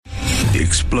the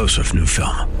explosive new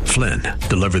film, Flynn,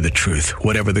 Deliver the Truth,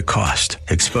 Whatever the Cost,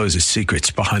 exposes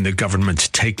secrets behind the government's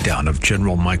takedown of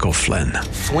General Michael Flynn.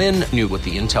 Flynn knew what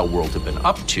the intel world had been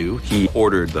up to. He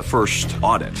ordered the first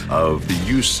audit of the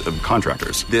use of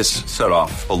contractors. This set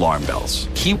off alarm bells.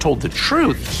 He told the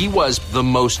truth. He was the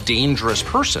most dangerous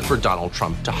person for Donald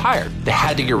Trump to hire. They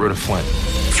had to get rid of Flynn.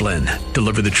 Flynn,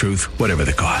 Deliver the Truth, Whatever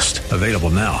the Cost. Available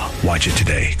now. Watch it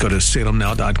today. Go to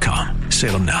salemnow.com.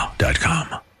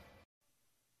 salemnow.com.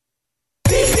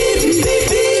 Beep, beep, beep, beep,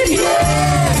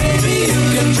 yeah. Baby, you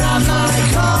can drive my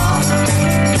car.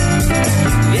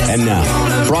 Yes, and now,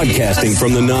 broadcasting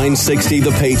from the 960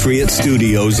 The Patriot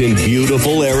Studios in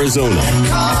beautiful Arizona,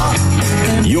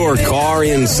 your Car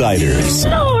Insiders.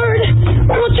 Lord,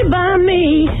 won't you buy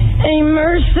me a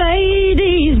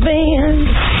Mercedes-Benz?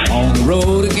 On the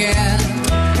road again.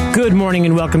 Good morning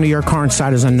and welcome to your Car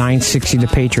Insiders on 960 The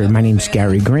Patriot. My name's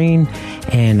Gary Green,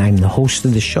 and I'm the host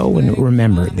of the show. And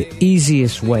remember, the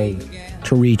easiest way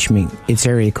to reach me, it's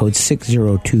area code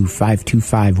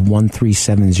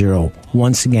 602-525-1370.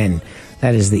 Once again,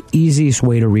 that is the easiest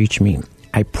way to reach me.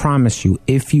 I promise you,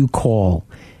 if you call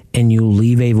and you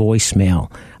leave a voicemail,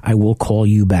 I will call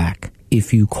you back.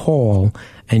 If you call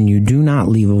and you do not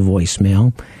leave a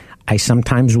voicemail, I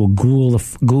sometimes will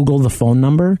Google the phone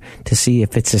number to see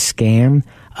if it's a scam.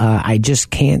 I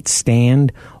just can't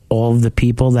stand all of the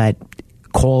people that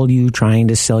call you trying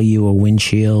to sell you a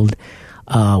windshield,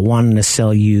 wanting to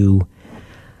sell you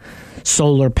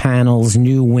solar panels,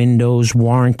 new windows,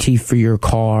 warranty for your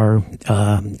car,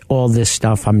 all this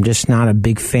stuff. I'm just not a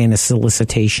big fan of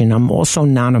solicitation. I'm also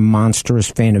not a monstrous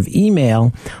fan of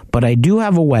email, but I do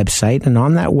have a website, and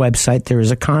on that website there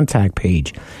is a contact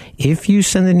page. If you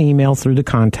send an email through the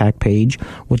contact page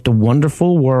with the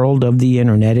wonderful world of the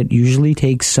internet, it usually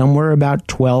takes somewhere about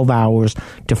 12 hours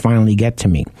to finally get to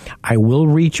me. I will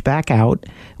reach back out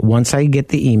once I get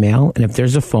the email, and if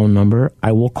there's a phone number,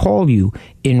 I will call you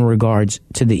in regards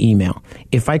to the email.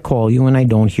 If I call you and I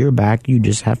don't hear back, you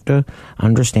just have to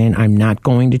understand I'm not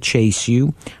going to chase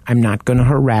you. I'm not going to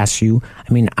harass you.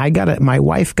 I mean, my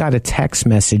wife got a text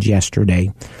message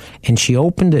yesterday, and she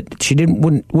opened it. She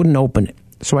wouldn't open it.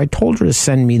 So I told her to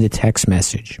send me the text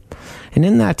message. And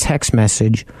in that text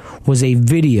message was a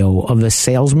video of a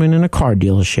salesman in a car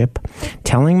dealership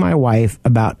telling my wife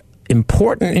about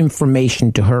important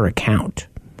information to her account.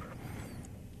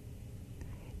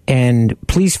 And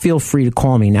please feel free to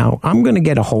call me. Now, I'm going to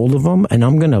get a hold of him, and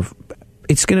I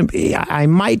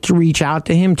might reach out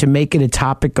to him to make it a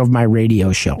topic of my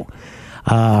radio show.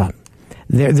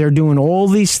 They're doing all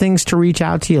these things to reach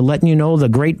out to you, letting you know the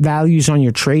great values on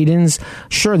your trade-ins.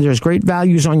 Sure, there's great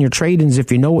values on your trade-ins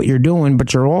if you know what you're doing,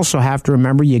 but you also have to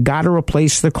remember you got to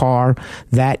replace the car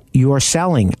that you're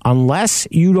selling, unless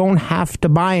you don't have to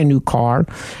buy a new car.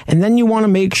 And then you want to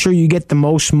make sure you get the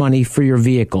most money for your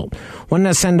vehicle. I want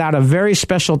to send out a very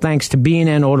special thanks to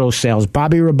B&N Auto Sales,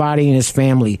 Bobby Rabati and his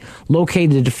family,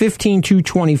 located at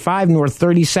 15225 North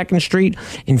 32nd Street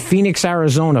in Phoenix,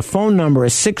 Arizona. Phone number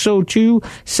is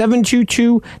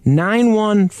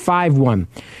 602-722-9151.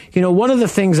 You know, one of the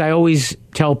things I always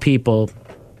tell people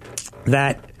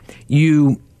that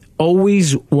you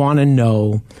always want to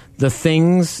know the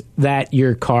things that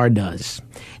your car does.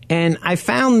 And I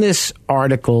found this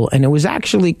article, and it was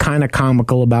actually kind of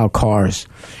comical about cars.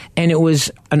 And it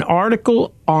was an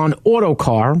article on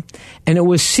Autocar, and it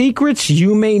was secrets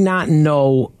you may not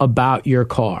know about your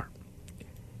car.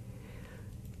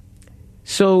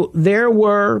 So there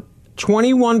were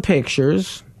 21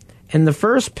 pictures, and the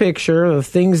first picture of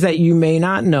things that you may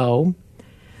not know.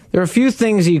 There are a few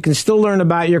things that you can still learn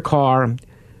about your car,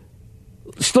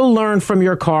 still learn from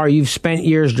your car you've spent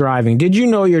years driving. Did you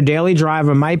know your daily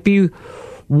driver might be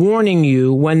warning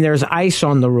you when there's ice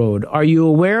on the road? Are you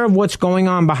aware of what's going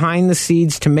on behind the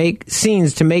scenes to make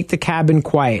the cabin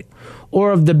quiet?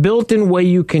 Or of the built-in way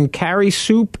you can carry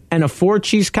soup and a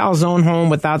 4-cheese calzone home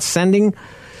without sending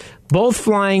both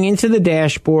flying into the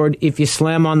dashboard if you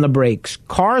slam on the brakes?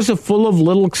 Cars are full of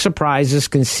little surprises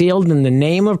concealed in the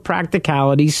name of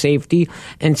practicality, safety,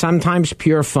 and sometimes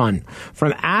pure fun.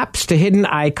 From apps to hidden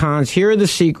icons, here are the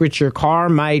secrets your car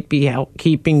might be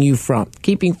keeping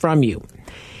from you.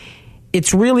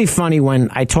 It's really funny when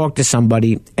I talk to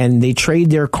somebody and they trade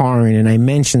their car in and I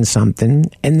mention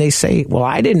something and they say, well,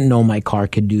 I didn't know my car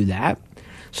could do that.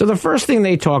 So the first thing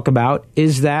they talk about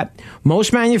is that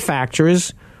most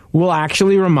manufacturers will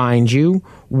actually remind you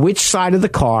which side of the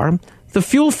car the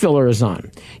fuel filler is on.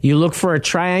 You look for a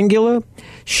triangular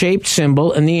shaped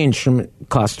symbol in the instrument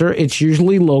cluster. It's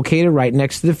usually located right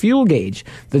next to the fuel gauge.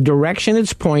 The direction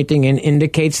it's pointing in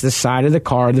indicates the side of the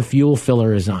car the fuel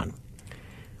filler is on.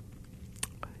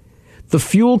 The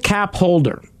fuel cap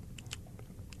holder.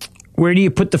 Where do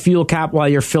you put the fuel cap while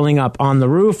you're filling up? On the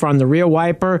roof, on the rear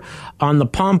wiper, on the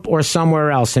pump, or somewhere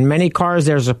else? In many cars,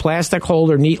 there's a plastic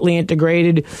holder neatly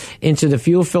integrated into the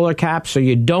fuel filler cap, so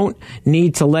you don't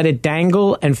need to let it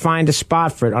dangle and find a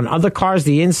spot for it. On other cars,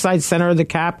 the inside center of the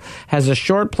cap has a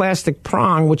short plastic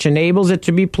prong, which enables it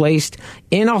to be placed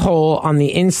in a hole on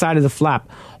the inside of the flap,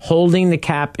 holding the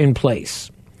cap in place.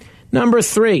 Number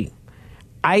 3,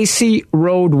 icy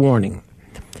road warning.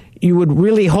 You would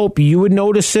really hope you would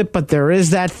notice it, but there is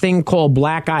that thing called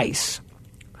black ice.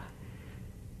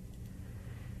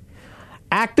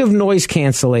 Active noise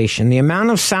cancellation. The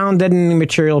amount of sound deadening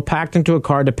material packed into a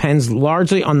car depends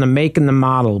largely on the make and the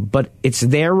model, but it's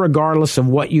there regardless of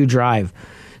what you drive.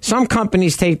 Some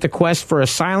companies take the quest for a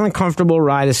silent, comfortable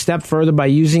ride a step further by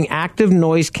using active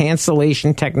noise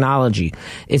cancellation technology.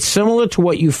 It's similar to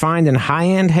what you find in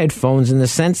high-end headphones in the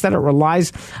sense that it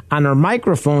relies on a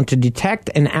microphone to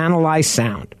detect and analyze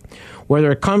sound,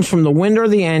 whether it comes from the wind or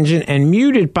the engine, and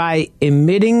mute it by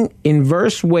emitting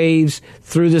inverse waves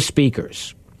through the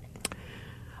speakers.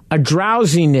 A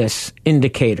drowsiness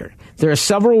indicator. There are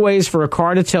several ways for a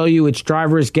car to tell you its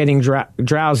driver is getting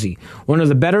drowsy. One of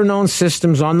the better-known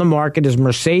systems on the market is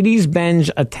Mercedes-Benz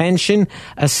Attention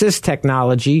Assist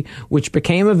technology, which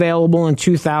became available in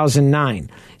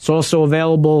 2009. It's also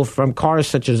available from cars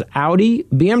such as Audi,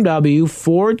 BMW,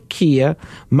 Ford, Kia,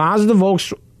 Mazda,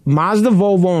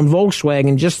 Volvo, and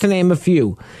Volkswagen, just to name a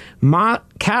few.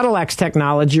 Cadillac's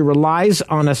technology relies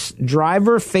on a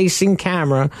driver-facing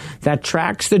camera that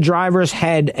tracks the driver's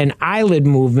head and eyelid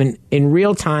movement in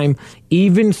real time,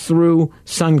 even through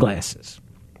sunglasses.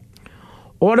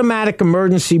 Automatic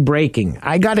emergency braking.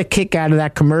 I got a kick out of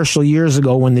that commercial years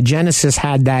ago when the Genesis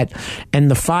had that, and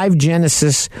the 5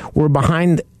 Genesis were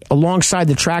alongside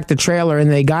the tractor trailer,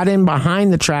 and they got in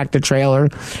behind the tractor trailer,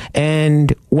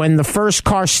 and when the first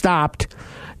car stopped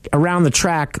around the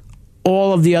track,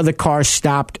 all of the other cars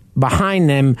stopped behind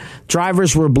them.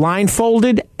 Drivers were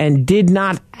blindfolded and did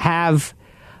not have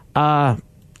the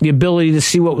ability to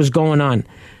see what was going on.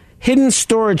 Hidden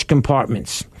storage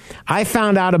compartments. I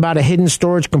found out about a hidden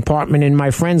storage compartment in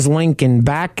my friend's Lincoln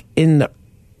back in the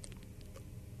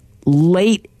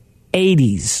late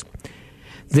 80s.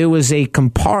 There was a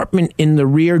compartment in the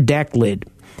rear deck lid,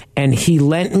 and he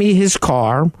lent me his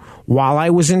car while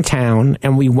I was in town,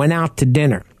 and we went out to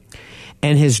dinner.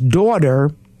 And his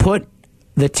daughter put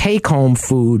the take-home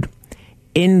food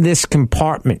in this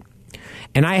compartment.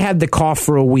 And I had the car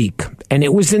for a week, and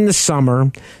it was in the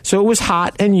summer, so it was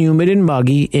hot and humid and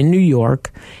muggy in New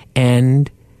York.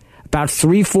 And about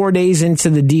 3-4 days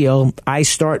into the deal, I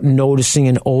start noticing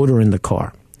an odor in the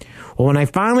car. Well, when I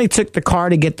finally took the car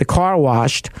to get the car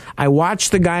washed, I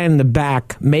watched the guy in the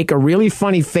back make a really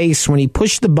funny face when he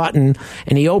pushed the button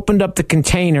and he opened up the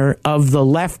container of the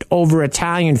leftover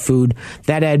Italian food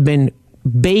that had been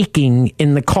baking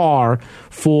in the car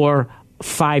for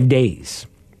 5 days.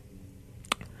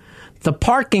 The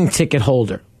parking ticket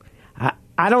holder.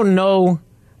 I don't know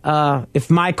if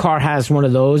my car has one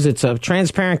of those. It's a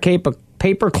transparent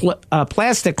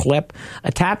plastic clip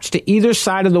attached to either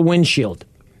side of the windshield.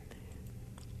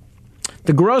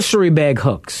 The grocery bag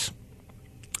hooks,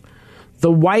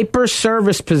 the wiper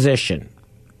service position,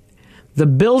 the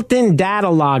built-in data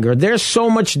logger. There's so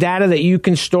much data that you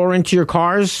can store into your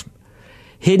cars.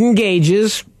 Hidden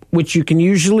gauges, which you can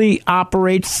usually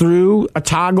operate through a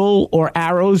toggle or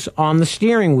arrows on the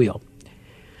steering wheel.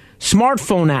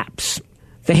 Smartphone apps,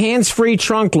 the hands-free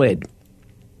trunk lid,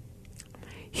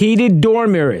 heated door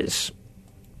mirrors.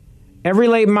 Every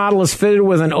late model is fitted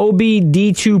with an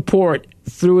OBD2 port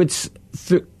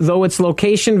though its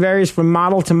location varies from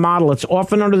model to model. It's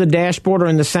often under the dashboard or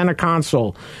in the center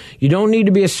console. You don't need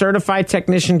to be a certified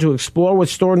technician to explore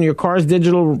what's stored in your car's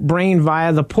digital brain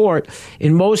via the port.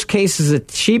 In most cases, a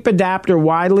cheap adapter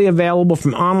widely available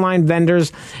from online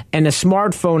vendors and a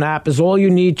smartphone app is all you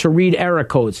need to read error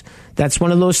codes. That's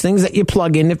one of those things that you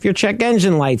plug in if your check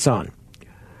engine light's on.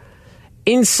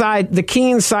 Inside the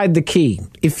key.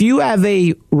 If you have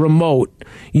a remote,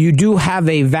 you do have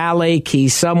a valet key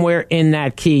somewhere in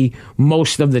that key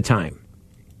most of the time.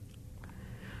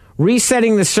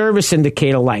 Resetting the service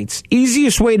indicator lights.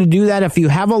 Easiest way to do that if you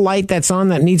have a light that's on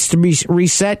that needs to be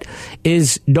reset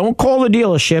is don't call the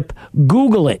dealership,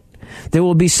 Google it. There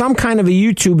will be some kind of a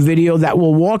YouTube video that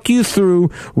will walk you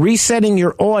through resetting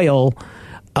your oil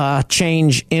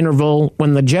change interval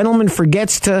when the gentleman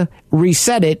forgets to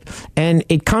reset it, and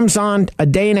it comes on a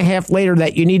day and a half later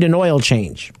that you need an oil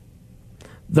change.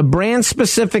 The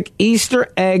brand-specific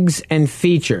Easter eggs and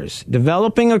features.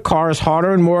 Developing a car is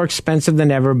harder and more expensive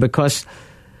than ever because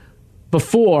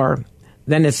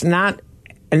it's not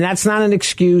And that's not an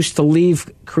excuse to leave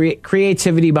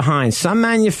creativity behind. Some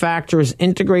manufacturers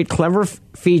integrate clever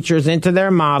features into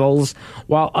their models,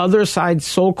 while others hide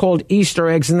so-called Easter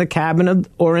eggs in the cabin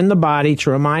or in the body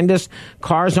to remind us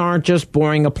cars aren't just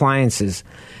boring appliances.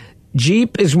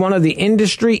 Jeep is one of the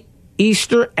industry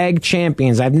Easter egg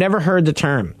champions. I've never heard the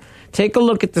term. Take a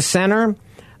look at the center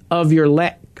of your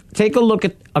Take a look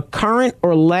at a current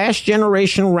or last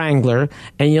generation Wrangler,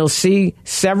 and you'll see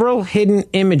several hidden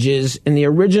images in the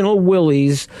original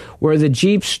Willys where the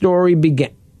Jeep story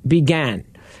began.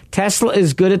 Tesla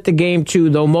is good at the game too,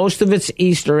 though most of its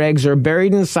Easter eggs are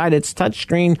buried inside its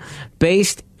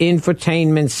touchscreen-based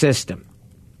infotainment system.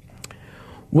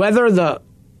 Whatever the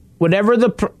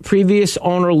previous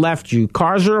owner left you,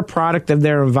 cars are a product of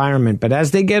their environment, but as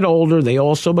they get older, they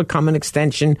also become an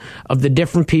extension of the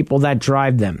different people that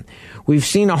drive them. We've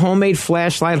seen a homemade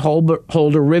flashlight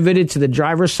holder riveted to the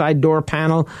driver's side door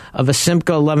panel of a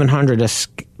Simca 1100, a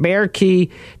spare key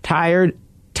tied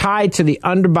to the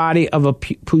underbody of a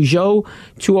Peugeot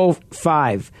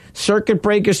 205, circuit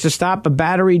breakers to stop a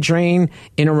battery drain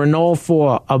in a Renault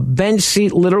 4, a bench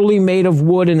seat literally made of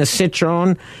wood in a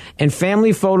Citroen, and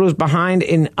family photos behind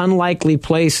in unlikely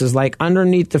places like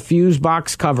underneath the fuse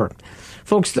box cover.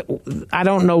 Folks, I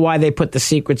don't know why they put the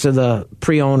secrets of the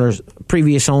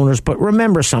previous owners, but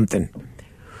remember something.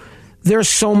 There's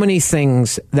so many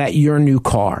things that your new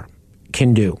car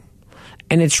can do.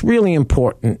 And it's really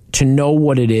important to know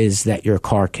what it is that your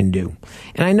car can do.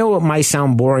 And I know it might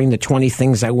sound boring, the 20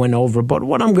 things I went over, but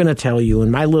what I'm going to tell you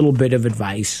in my little bit of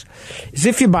advice is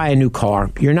if you buy a new car,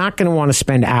 you're not going to want to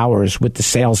spend hours with the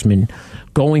salesman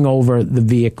going over the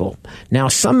vehicle. Now,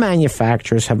 some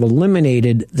manufacturers have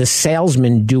eliminated the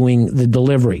salesman doing the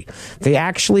delivery. They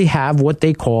actually have what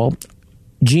they call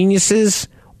geniuses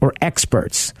or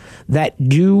experts that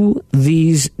do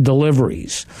these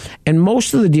deliveries. And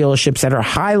most of the dealerships that are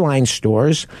Highline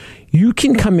stores, you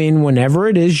can come in whenever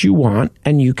it is you want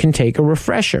and you can take a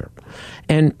refresher.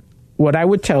 And what I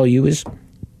would tell you is,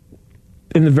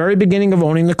 in the very beginning of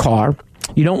owning the car,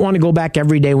 you don't want to go back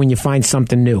every day when you find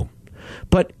something new.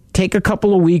 But take a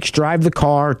couple of weeks, drive the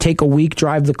car, take a week,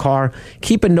 drive the car,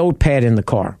 keep a notepad in the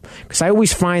car. Because I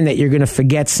always find that you're going to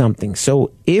forget something. So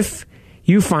if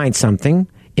you find something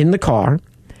in the car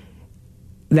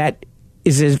that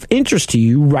is of interest to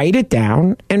you, write it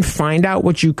down and find out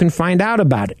what you can find out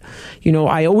about it. You know,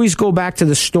 I always go back to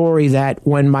the story that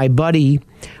when my buddy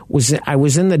I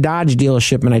was in the Dodge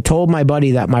dealership and I told my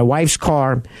buddy that my wife's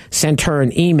car sent her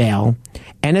an email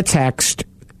and a text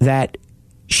that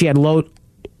she had low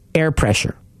air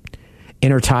pressure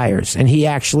in her tires. And he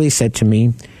actually said to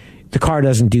me, the car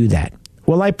doesn't do that.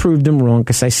 Well, I proved him wrong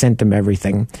because I sent him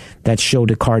everything that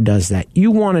showed the car does that. You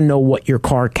want to know what your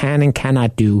car can and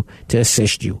cannot do to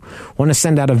assist you. I want to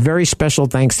send out a very special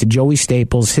thanks to Joey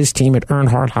Staples, his team at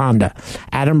Earnhardt Honda,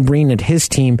 Adam Breen and his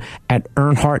team at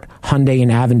Earnhardt Hyundai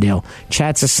in Avondale,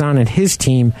 Chad Sasson and his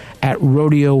team at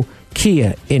Rodeo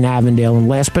Kia in Avondale, and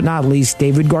last but not least,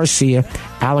 David Garcia,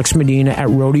 Alex Medina at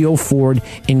Rodeo Ford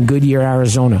in Goodyear,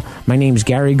 Arizona. My name is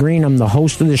Gary Green. I'm the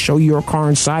host of the show Your Car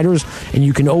Insiders, and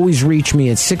you can always reach me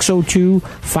at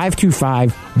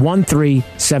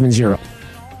 602-525-1370.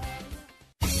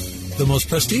 The most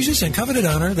prestigious and coveted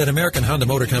honor that American Honda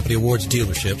Motor Company awards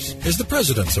dealerships is the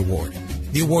President's Award.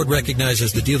 The award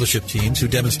recognizes the dealership teams who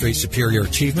demonstrate superior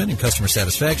achievement in customer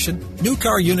satisfaction, new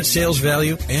car unit sales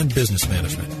value, and business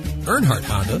management. Earnhardt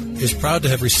Honda is proud to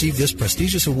have received this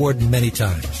prestigious award many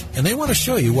times, and they want to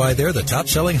show you why they're the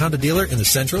top-selling Honda dealer in the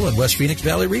Central and West Phoenix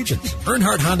Valley regions.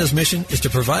 Earnhardt Honda's mission is to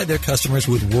provide their customers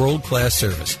with world-class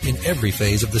service in every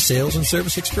phase of the sales and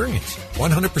service experience.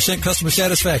 100% customer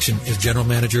satisfaction is General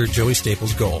Manager Joey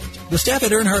Staples' goal. The staff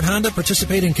at Earnhardt Honda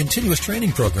participate in continuous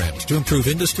training programs to improve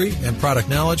industry and product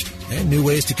knowledge and new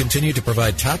ways to continue to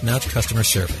provide top-notch customer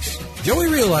service. Joey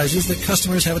realizes that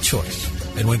customers have a choice,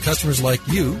 and when customers like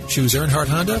you choose Earnhardt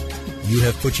Honda, you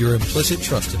have put your implicit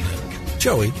trust in them.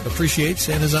 Joey appreciates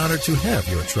and is honored to have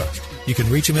your trust. You can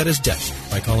reach him at his desk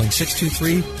by calling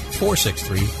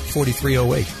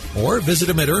 623-463-4308 or visit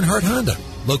him at Earnhardt Honda,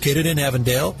 located in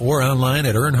Avondale, or online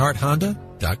at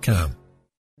earnhardthonda.com.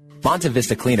 Monta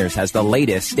Vista Cleaners has the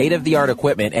latest state-of-the-art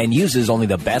equipment and uses only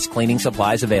the best cleaning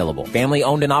supplies available. Family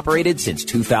owned and operated since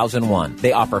 2001.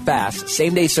 They offer fast,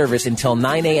 same-day service until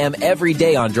 9 a.m. every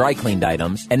day on dry cleaned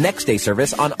items and next-day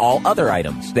service on all other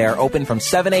items. They are open from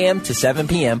 7 a.m. to 7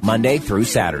 p.m. Monday through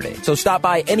Saturday. So stop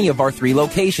by any of our 3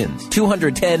 locations,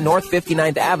 210 North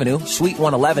 59th Avenue, Suite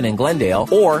 111 in Glendale,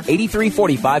 or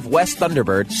 8345 West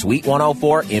Thunderbird, Suite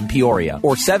 104 in Peoria,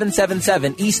 or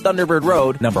 777 East Thunderbird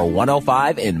Road, number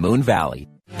 105 in Moon Valley.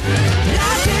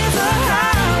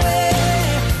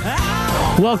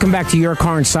 Welcome back to Your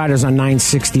Car Insiders on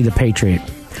 960 The Patriot.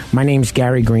 My name's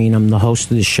Gary Green. I'm the host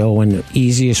of the show, and the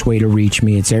easiest way to reach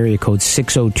me, it's area code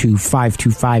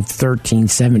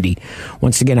 602-525-1370.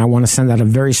 Once again, I want to send out a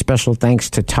very special thanks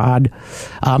to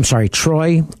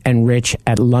Troy and Rich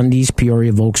at Lundy's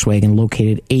Peoria Volkswagen,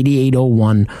 located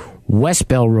 8801 West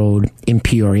Bell Road in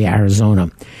Peoria,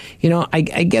 Arizona. You know, I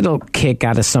get a kick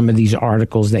out of some of these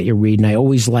articles that you read, and I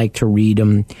always like to read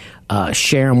them,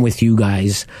 share them with you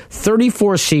guys.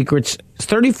 34 secret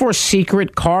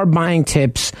car buying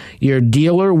tips your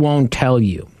dealer won't tell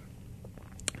you.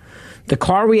 The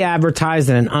car we advertised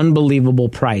at an unbelievable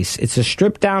price. It's a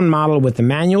stripped-down model with a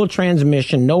manual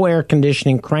transmission, no air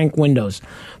conditioning, crank windows.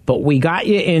 But we got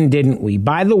you in, didn't we?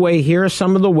 By the way, here are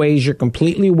some of the ways you're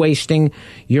completely wasting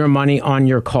your money on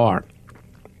your car.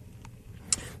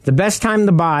 The best time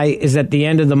to buy is at the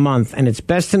end of the month, and it's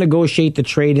best to negotiate the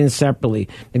trade-in separately.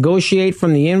 Negotiate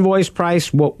from the invoice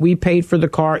price, what we paid for the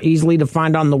car, easily to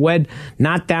find on the web,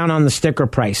 not down on the sticker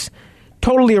price.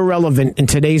 Totally irrelevant in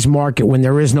today's market when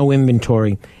there is no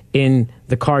inventory in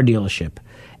the car dealership.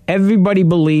 Everybody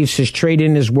believes his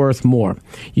trade-in is worth more.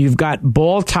 You've got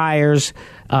bald tires,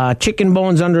 chicken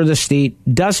bones under the seat,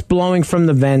 dust blowing from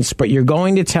the vents, but you're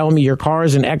going to tell me your car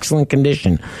is in excellent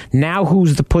condition. Now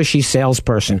who's the pushy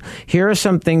salesperson? Here are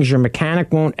some things your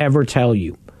mechanic won't ever tell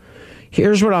you.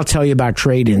 Here's what I'll tell you about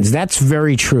trade-ins. That's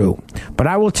very true. But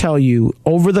I will tell you,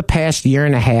 over the past year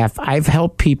and a half, I've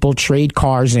helped people trade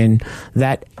cars in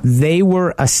that they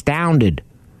were astounded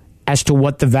as to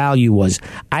what the value was.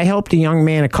 I helped a young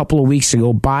man a couple of weeks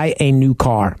ago buy a new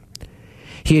car.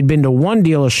 He had been to one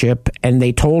dealership, and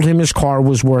they told him his car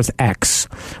was worth X.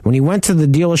 When he went to the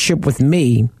dealership with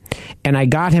me, and I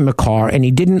got him a car, and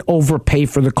he didn't overpay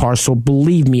for the car, so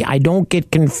believe me, I don't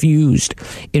get confused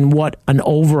in what an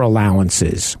over allowance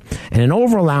is. And an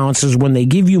over allowance is when they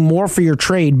give you more for your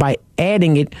trade by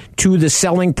adding it to the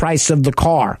selling price of the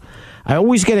car. I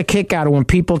always get a kick out of when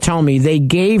people tell me they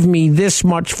gave me this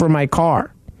much for my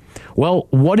car. Well,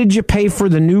 what did you pay for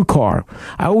the new car?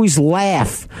 I always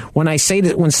laugh when I say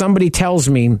that when somebody tells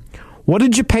me, what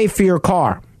did you pay for your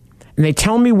car? And they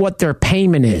tell me what their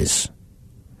payment is.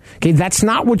 Okay, that's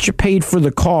not what you paid for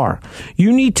the car.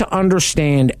 You need to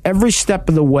understand every step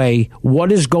of the way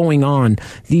what is going on.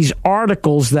 These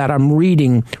articles that I'm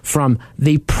reading from,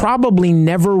 they probably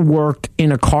never worked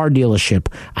in a car dealership.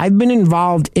 I've been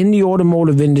involved in the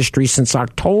automotive industry since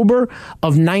October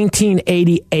of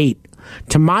 1988.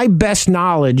 To my best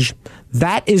knowledge,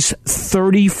 that is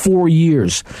 34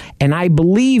 years. And I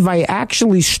believe I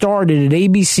actually started at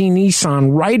ABC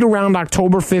Nissan right around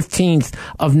October 15th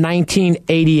of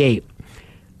 1988.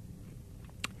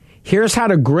 Here's how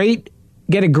to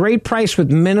get a great price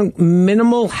with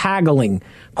minimal haggling.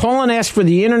 Call and ask for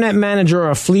the internet manager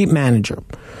or a fleet manager.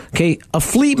 Okay, a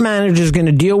fleet manager is going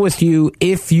to deal with you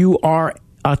if you are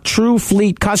a true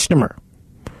fleet customer.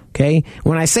 Okay,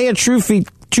 when I say a true fleet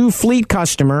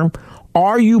customer,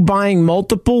 are you buying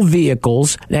multiple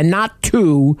vehicles and not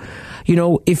two? You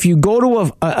know, if you go to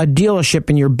a dealership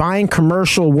and you're buying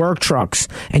commercial work trucks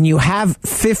and you have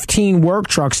 15 work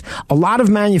trucks, a lot of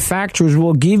manufacturers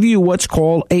will give you what's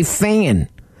called a FAN,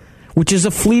 which is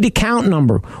a fleet account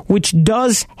number, which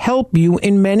does help you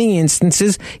in many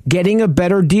instances getting a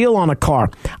better deal on a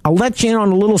car. I'll let you in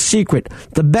on a little secret.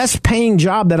 The best paying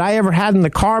job that I ever had in the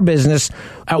car business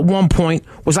at one point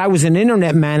was I was an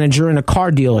internet manager in a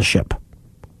car dealership.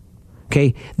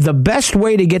 Okay, the best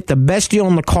way to get the best deal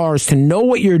on the car is to know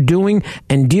what you're doing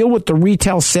and deal with the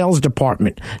retail sales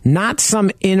department, not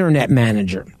some internet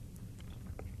manager.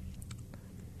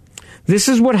 This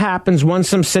is what happens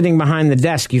once I'm sitting behind the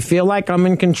desk. You feel like I'm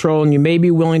in control and you may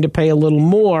be willing to pay a little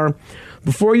more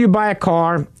before you buy a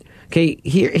car. Okay,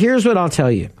 here's what I'll tell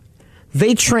you.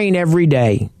 They train every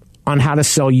day on how to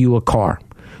sell you a car.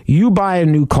 You buy a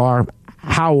new car,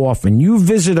 how often? You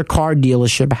visit a car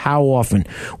dealership, how often?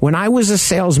 When I was a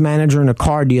sales manager in a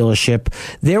car dealership,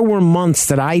 there were months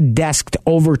that I desked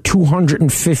over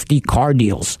 250 car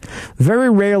deals.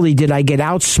 Very rarely did I get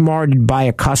outsmarted by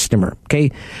a customer, okay?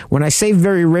 When I say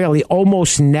very rarely,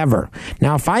 almost never.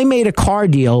 Now, if I made a car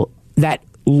deal that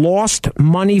lost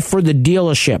money for the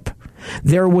dealership,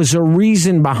 there was a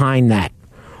reason behind that.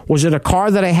 Was it a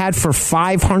car that I had for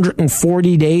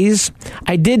 540 days?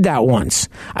 I did that once.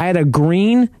 I had a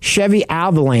green Chevy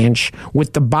Avalanche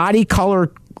with the body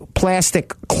color plastic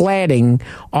cladding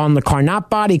on the car. Not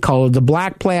body color, the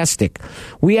black plastic.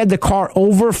 We had the car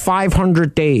over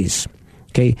 500 days.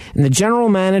 Okay, and the general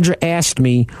manager asked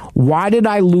me, why did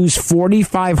I lose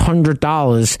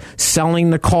 $4,500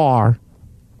 selling the car?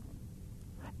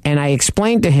 And I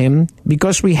explained to him,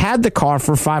 because we had the car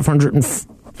for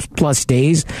plus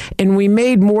days, and we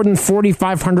made more than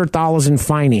 $4,500 in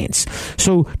finance.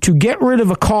 So to get rid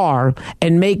of a car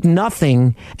and make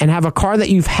nothing and have a car that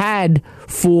you've had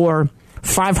for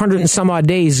 500 and some odd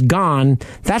days gone,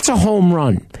 that's a home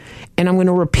run. And I'm going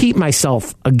to repeat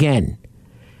myself again.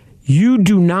 You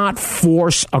do not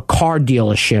force a car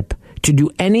dealership to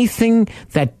do anything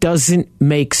that doesn't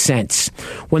make sense.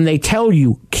 When they tell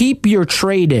you, keep your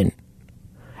trade-in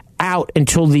out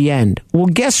until the end. Well,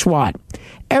 guess what?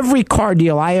 Every car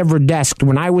deal I ever desked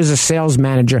when I was a sales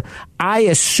manager, I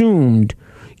assumed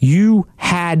you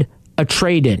had a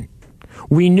trade-in.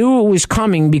 We knew it was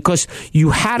coming because you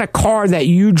had a car that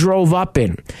you drove up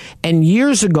in. And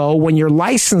years ago, when your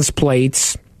license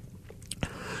plates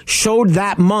showed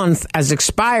that month as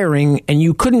expiring and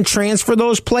you couldn't transfer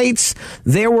those plates,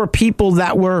 there were people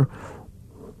that were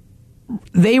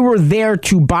there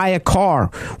to buy a car.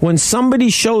 When somebody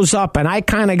shows up, and I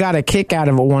kind of got a kick out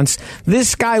of it once,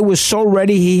 this guy was so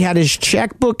ready, he had his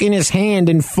checkbook in his hand,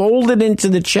 and folded into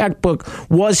the checkbook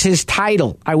was his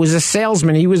title. I was a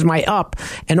salesman. He was my up.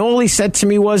 And all he said to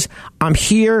me was, I'm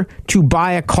here to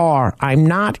buy a car. I'm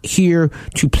not here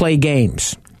to play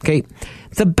games. Okay?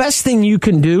 The best thing you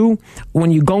can do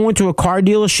when you go into a car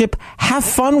dealership, have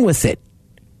fun with it.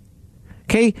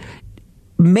 Okay?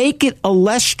 Make it a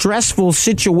less stressful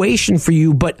situation for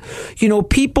you. But, you know,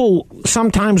 people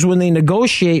sometimes when they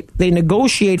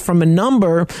negotiate from a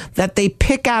number that they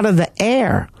pick out of the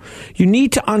air. You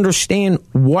need to understand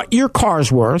what your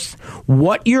car's worth,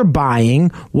 what you're buying,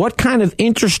 what kind of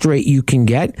interest rate you can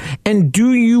get, and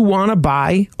do you want to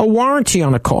buy a warranty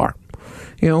on a car?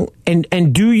 You know,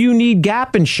 and do you need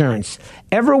gap insurance?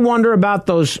 Ever wonder about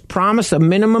those promise a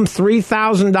minimum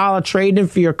 $3,000 trade-in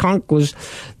for your Conquers?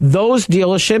 Those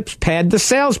dealerships pad the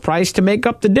sales price to make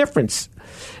up the difference.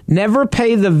 Never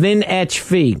pay the VIN etch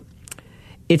fee.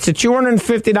 It's a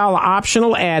 $250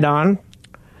 optional add-on.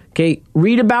 Okay,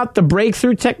 read about the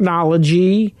breakthrough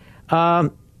technology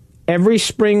every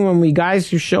spring when we guys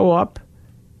who show up.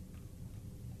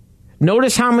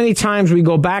 Notice how many times we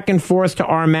go back and forth to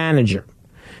our manager.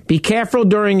 Be careful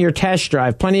during your test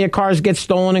drive. Plenty of cars get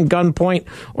stolen at gunpoint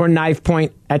or knife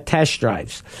point at test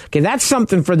drives. Okay, that's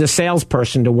something for the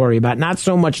salesperson to worry about, not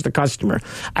so much the customer.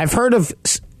 I've heard of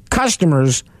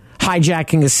customers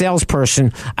hijacking a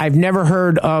salesperson. I've never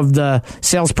heard of the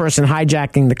salesperson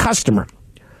hijacking the customer.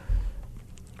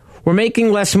 We're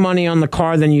making less money on the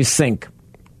car than you think.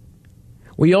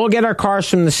 We all get our cars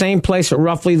from the same place at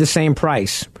roughly the same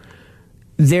price.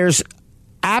 There's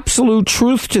absolute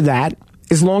truth to that,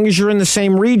 as long as you're in the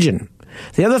same region.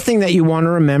 The other thing that you want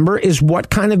to remember is what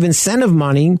kind of incentive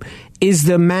money is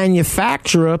the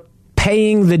manufacturer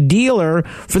paying the dealer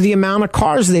for the amount of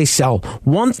cars they sell.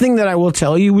 One thing that I will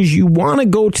tell you is you want to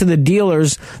go to the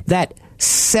dealers that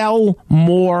sell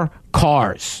more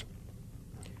cars.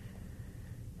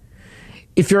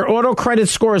 If your auto credit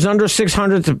score is under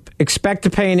 600, to expect to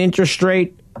pay an interest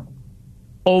rate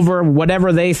over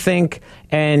whatever they think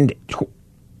and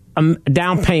a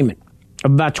down payment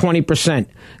of about 20%.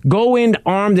 Go in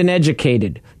armed and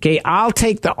educated. Okay, I'll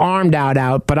take the armed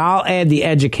out, but I'll add the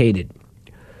educated.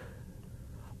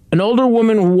 An older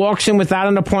woman who walks in without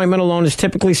an appointment alone is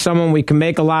typically someone we can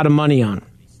make a lot of money on.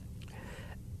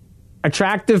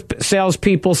 Attractive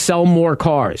salespeople sell more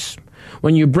cars.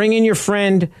 When you bring in your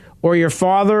friend or your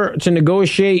father to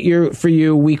negotiate for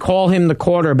you, we call him the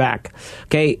quarterback.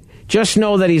 Okay, just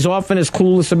know that he's often as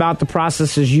clueless about the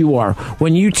process as you are.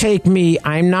 When you take me,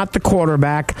 I'm not the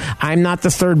quarterback. I'm not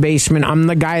the third baseman. I'm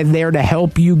the guy there to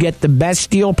help you get the best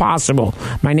deal possible.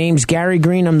 My name's Gary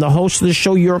Green. I'm the host of the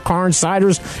show, Your Car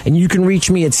Insiders, and you can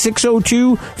reach me at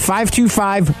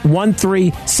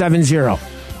 602-525-1370.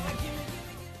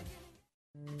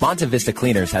 Monte Vista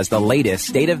Cleaners has the latest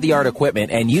state-of-the-art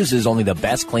equipment and uses only the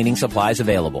best cleaning supplies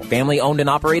available. Family owned and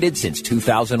operated since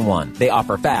 2001. They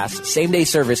offer fast, same-day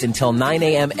service until 9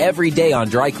 a.m. every day on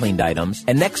dry cleaned items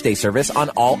and next-day service on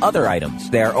all other items.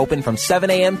 They are open from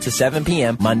 7 a.m. to 7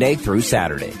 p.m. Monday through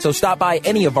Saturday. So stop by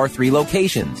any of our 3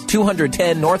 locations: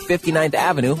 210 North 59th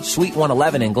Avenue, Suite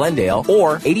 111 in Glendale,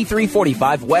 or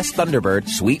 8345 West Thunderbird,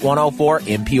 Suite 104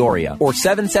 in Peoria, or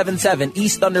 777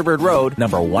 East Thunderbird Road,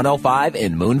 number 105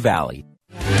 in Moon Valley.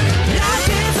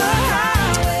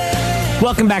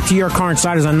 Welcome back to Your Car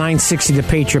Insiders on 960 The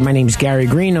Patriot. My name is Gary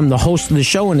Green. I'm the host of the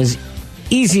show, and the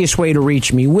easiest way to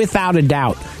reach me, without a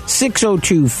doubt,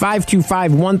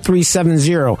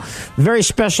 602-525-1370. Very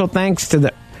special thanks to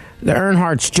the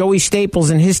Earnhardts, Joey Staples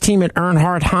and his team at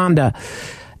Earnhardt Honda,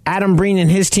 Adam Breen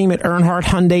and his team at Earnhardt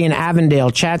Hyundai in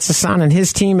Avondale, Chad Sasan and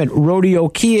his team at Rodeo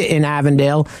Kia in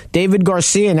Avondale, David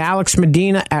Garcia and Alex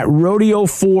Medina at Rodeo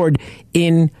Ford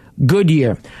in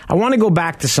Goodyear. I want to go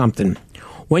back to something.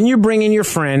 When you bring in your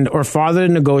friend or father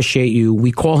to negotiate you,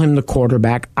 we call him the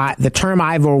quarterback. The term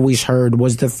I've always heard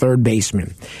was the third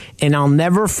baseman. And I'll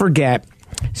never forget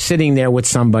sitting there with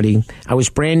somebody. I was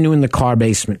brand new in the car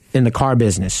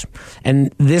business.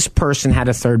 And this person had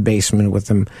a third baseman with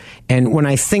him. And when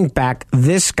I think back,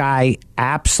 this guy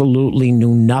absolutely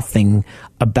knew nothing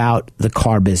about the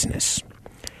car business.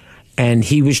 And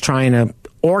he was trying to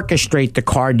orchestrate the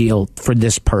car deal for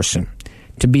this person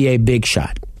to be a big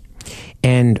shot.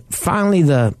 And finally,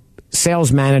 the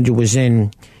sales manager was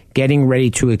in getting ready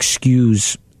to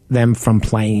excuse them from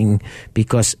playing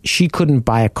because she couldn't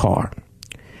buy a car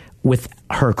with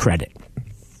her credit.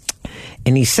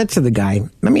 And he said to the guy,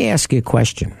 let me ask you a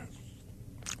question.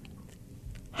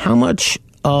 How much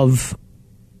of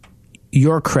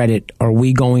your credit are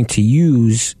we going to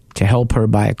use to help her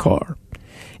buy a car?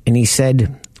 And he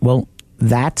said, well,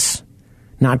 that's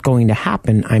not going to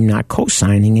happen. I'm not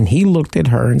co-signing. And he looked at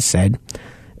her and said,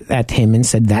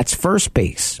 that's first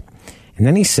base. And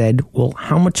then he said, well,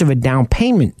 how much of a down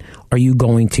payment are you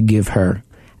going to give her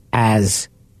as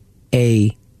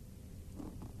a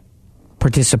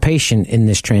participation in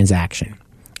this transaction?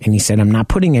 And he said, I'm not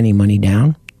putting any money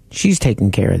down. She's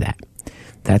taking care of that.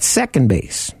 That's second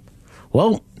base.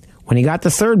 Well, when he got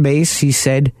to third base, he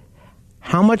said,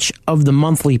 how much of the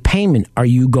monthly payment are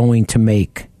you going to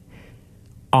make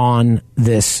on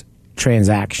this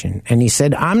transaction? And he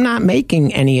said, I'm not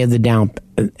making any of the down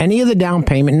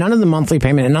payment, none of the monthly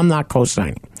payment, and I'm not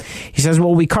co-signing. He says,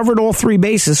 well, we covered all three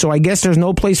bases, so I guess there's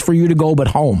no place for you to go but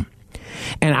home.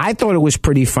 And I thought it was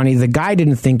pretty funny. The guy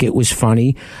didn't think it was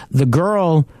funny. The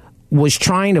girl was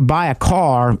trying to buy a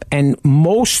car, and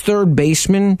most third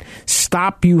basemen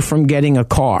stop you from getting a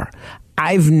car.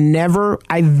 I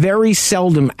very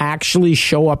seldom actually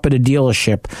show up at a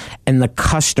dealership and the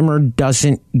customer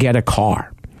doesn't get a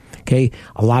car. Okay.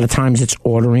 A lot of times it's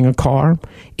ordering a car.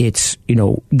 It's,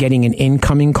 getting an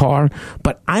incoming car,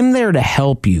 but I'm there to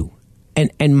help you.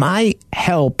 And my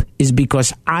help is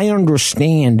because I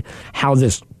understand how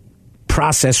this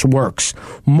process works.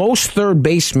 Most third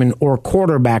basemen or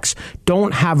quarterbacks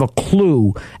don't have a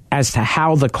clue as to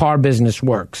how the car business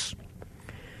works.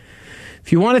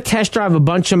 If you want to test drive a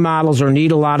bunch of models or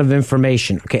need a lot of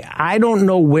information, okay, I don't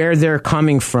know where they're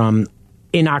coming from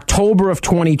in October of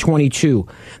 2022.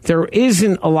 There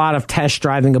isn't a lot of test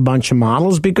driving a bunch of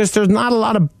models because there's not a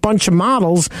lot of bunch of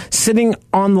models sitting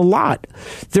on the lot.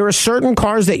 There are certain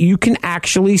cars that you can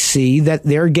actually see that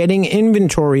they're getting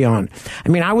inventory on. I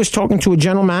mean, I was talking to a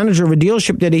general manager of a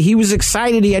dealership today. He was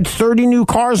excited. He had 30 new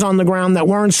cars on the ground that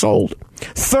weren't sold.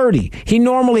 30. He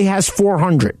normally has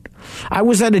 400. I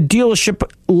was at a dealership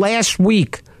last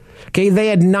week. Okay, they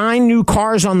had 9 new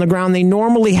cars on the ground. They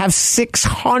normally have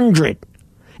 600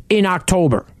 in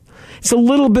October. It's a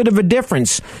little bit of a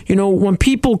difference. When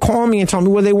people call me and tell me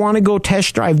where they want to go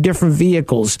test drive different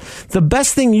vehicles, the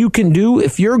best thing you can do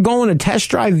if you're going to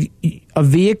test drive a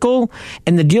vehicle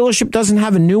and the dealership doesn't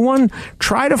have a new one,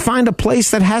 try to find a place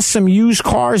that has some used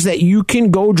cars that you can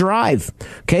go drive.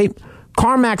 Okay?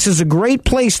 CarMax is a great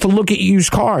place to look at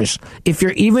used cars.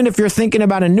 Even if you're thinking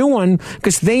about a new one,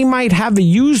 because they might have a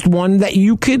used one that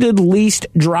you could at least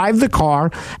drive the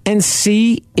car and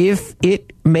see if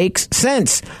it makes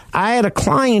sense. I had a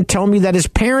client tell me that his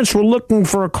parents were looking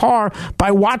for a car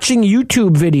by watching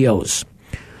YouTube videos.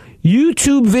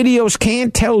 YouTube videos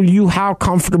can't tell you how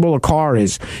comfortable a car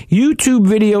is. YouTube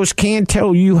videos can't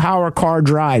tell you how a car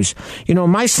drives.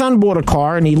 My son bought a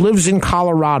car and he lives in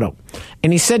Colorado.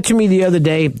 And he said to me the other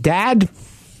day, Dad,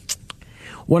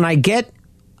 when I get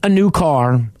a new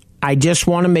car, I just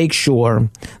want to make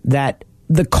sure that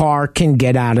the car can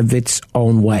get out of its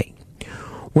own way.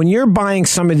 When you're buying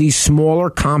some of these smaller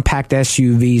compact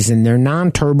SUVs and they're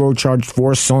non-turbocharged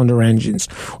 4-cylinder engines,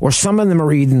 or some of them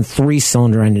are even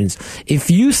 3-cylinder engines,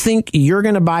 if you think you're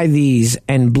going to buy these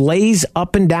and blaze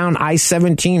up and down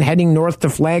I-17 heading north to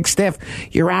Flagstaff,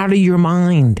 you're out of your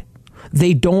mind.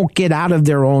 They don't get out of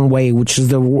their own way, which is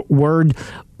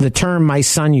the term my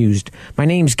son used. My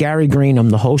name's Gary Green.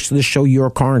 I'm the host of the show Your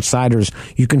Car Insiders.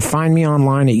 You can find me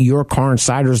online at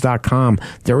yourcarinsiders.com.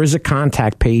 There is a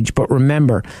contact page, but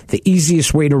remember, the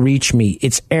easiest way to reach me,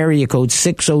 it's area code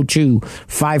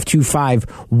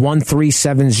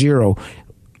 602-525-1370.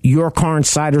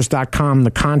 yourcarinsiders.com,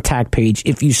 the contact page.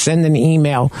 If you send an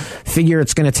email, figure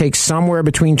it's going to take somewhere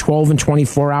between 12 and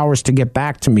 24 hours to get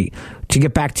back to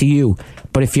you.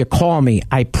 But if you call me,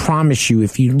 I promise you,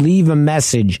 if you leave a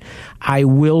message, I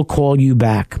will call you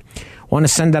back. I want to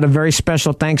send out a very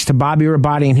special thanks to Bobby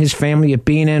Rabati and his family at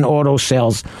B&N Auto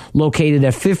Sales, located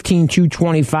at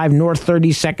 15225 North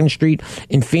 32nd Street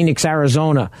in Phoenix,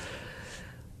 Arizona.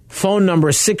 Phone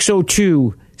number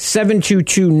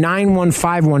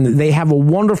 602-722-9151. They have a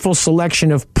wonderful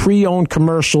selection of pre-owned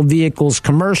commercial vehicles.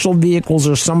 Commercial vehicles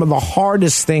are some of the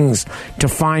hardest things to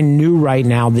find new right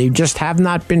now. They just have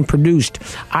not been produced.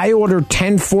 I ordered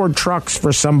 10 Ford trucks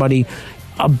for somebody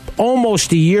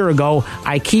almost a year ago.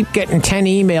 I keep getting 10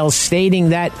 emails stating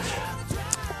that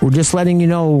we're just letting you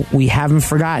know we haven't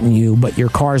forgotten you, but your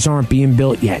cars aren't being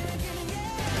built yet.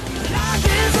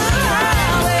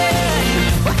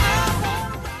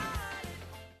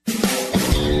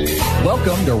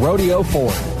 Welcome to Rodeo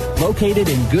Ford, located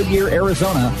in Goodyear,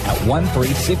 Arizona at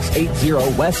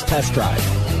 13680 West Test Drive.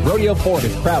 Rodeo Ford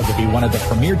is proud to be one of the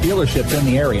premier dealerships in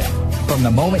the area. From the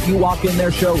moment you walk in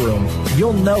their showroom,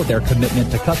 you'll know their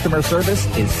commitment to customer service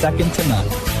is second to none.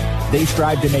 They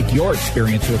strive to make your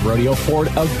experience with Rodeo Ford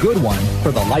a good one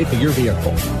for the life of your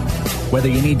vehicle. Whether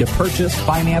you need to purchase,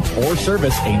 finance, or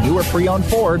service a new or pre-owned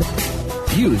Ford,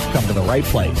 you've come to the right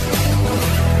place.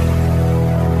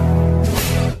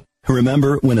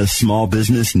 Remember when a small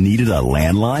business needed a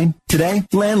landline? Today,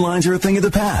 landlines are a thing of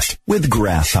the past with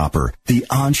Grasshopper, the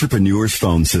entrepreneur's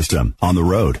phone system. On the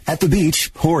road, at the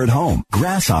beach, or at home,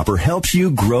 Grasshopper helps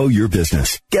you grow your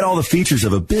business. Get all the features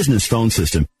of a business phone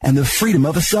system and the freedom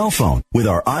of a cell phone with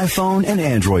our iPhone and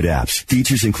Android apps.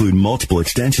 Features include multiple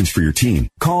extensions for your team,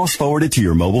 calls forwarded to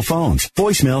your mobile phones,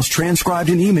 voicemails transcribed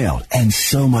and emailed, and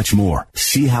so much more.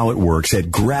 See how it works at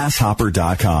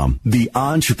grasshopper.com, the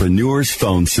entrepreneur's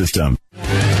phone system.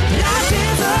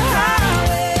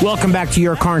 Welcome back to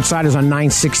Your Car Insiders on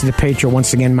 960 The Patriot.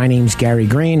 Once again, my name's Gary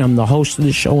Green. I'm the host of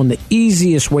the show, and the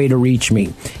easiest way to reach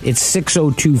me, it's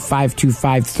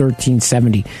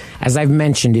 602-525-1370. As I've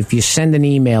mentioned, if you send an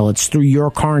email, it's through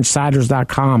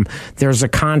yourcarinsiders.com. There's a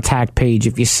contact page.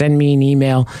 If you send me an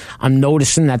email, I'm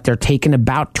noticing that they're taking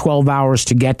about 12 hours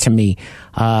to get to me.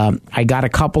 I got a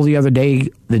couple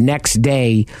the next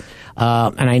day,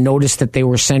 and I noticed that they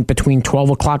were sent between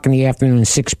 12 o'clock in the afternoon and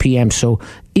 6 p.m. So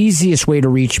easiest way to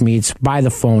reach me, it's by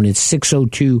the phone. It's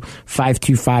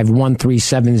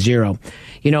 602-525-1370.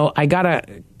 You know, I got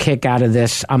a kick out of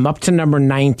this. I'm up to number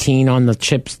 19 on the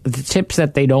tips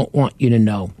that they don't want you to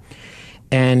know.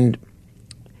 And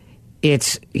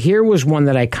here was one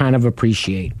that I kind of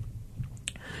appreciate.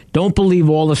 Don't believe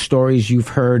all the stories you've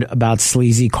heard about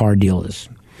sleazy car dealers.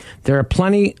 There are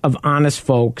plenty of honest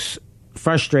folks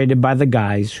frustrated by the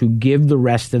guys who give the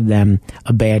rest of them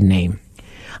a bad name.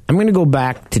 I'm going to go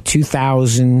back to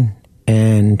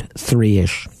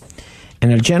 2003-ish.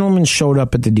 And a gentleman showed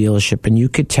up at the dealership, and you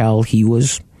could tell he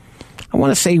was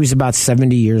about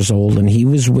 70 years old, and he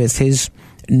was with his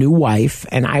new wife,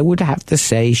 and I would have to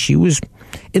say she was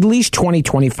at least 20,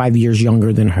 25 years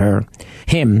younger than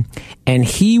him, and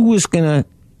he was going to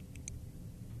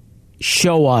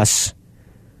show us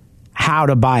how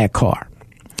to buy a car.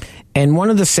 And one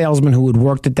of the salesmen who had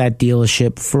worked at that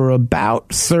dealership for about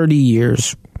 30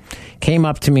 years came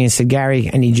up to me and said,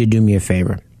 Gary, I need you to do me a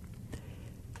favor.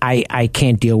 I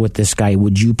can't deal with this guy.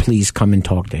 Would you please come and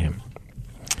talk to him?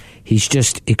 He's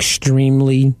just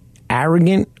extremely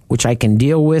arrogant, which I can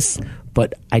deal with,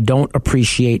 but I don't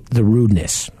appreciate the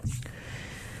rudeness.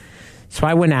 So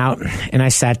I went out and I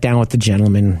sat down with the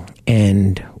gentleman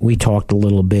and we talked a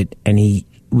little bit, and he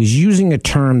was using a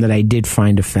term that I did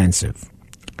find offensive.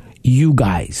 You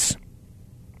guys.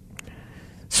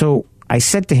 So I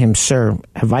said to him, sir,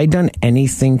 have I done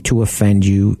anything to offend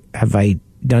you? Have I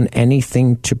done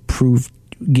anything to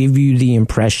give you the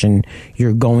impression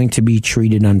you're going to be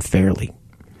treated unfairly?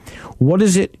 What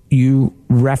is it you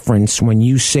reference when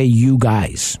you say you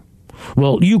guys?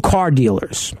 Well, you car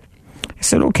dealers. I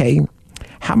said, okay,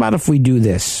 how about if we do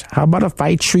this? How about if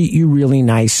I treat you really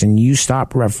nice and you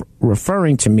stop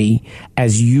referring to me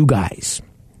as you guys?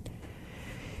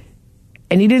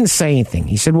 And he didn't say anything.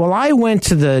 He said, well, I went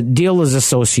to the Dealers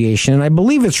Association, and I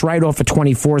believe it's right off of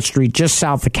 24th Street, just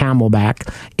south of Camelback.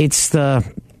 It's the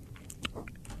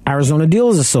Arizona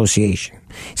Dealers Association.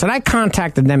 He said, I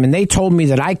contacted them, and they told me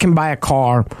that I can buy a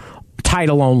car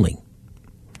title only.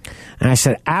 And I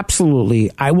said,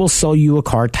 absolutely, I will sell you a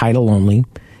car title only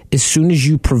as soon as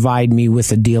you provide me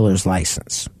with a dealer's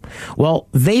license. Well,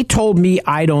 they told me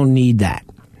I don't need that.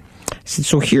 I said,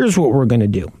 so here's what we're going to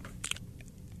do.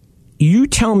 You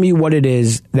tell me what it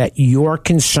is that you're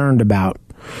concerned about.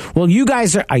 Well, you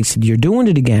guys are, I said, you're doing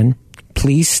it again.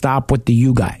 Please stop with the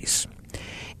you guys.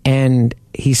 And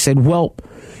he said, well,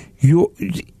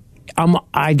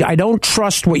 I don't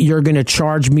trust what you're going to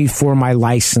charge me for my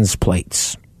license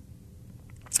plates.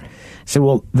 I said,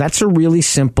 well, that's a really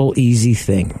simple, easy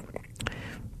thing.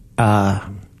 Your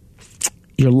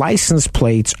license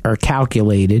plates are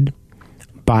calculated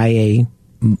by a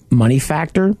money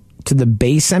factor to the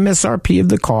base MSRP of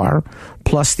the car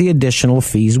plus the additional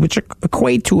fees, which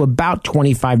equate to about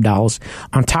 $25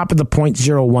 on top of the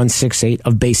 0.0168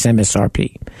 of base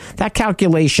MSRP. That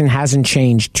calculation hasn't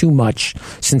changed too much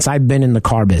since I've been in the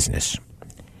car business.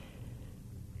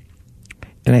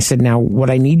 And I said, now, what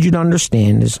I need you to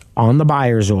understand is on the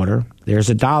buyer's order, there's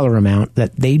a dollar amount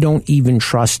that they don't even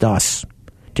trust us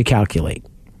to calculate.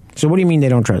 So what do you mean they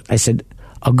don't trust? I said,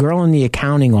 a girl in the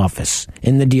accounting office,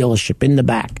 in the dealership, in the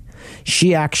back,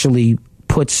 she actually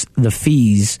puts the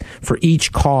fees for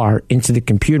each car into the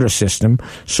computer system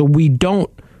so we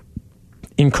don't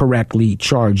incorrectly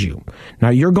charge you. Now,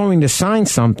 you're going to sign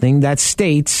something that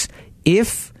states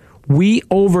if we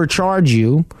overcharge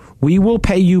you, we will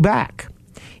pay you back.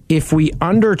 If we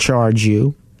undercharge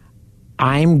you,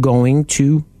 I'm going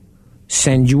to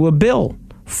send you a bill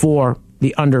for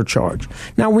the undercharge.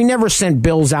 Now, we never sent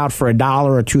bills out for $1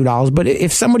 or $2, but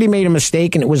if somebody made a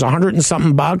mistake and it was $100 and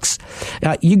something bucks,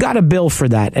 you got a bill for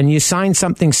that, and you signed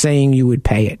something saying you would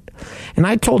pay it. And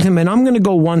I told him, and I'm going to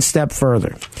go one step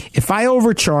further. If I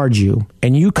overcharge you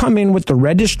and you come in with the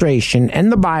registration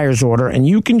and the buyer's order and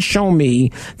you can show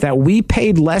me that we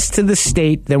paid less to the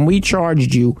state than we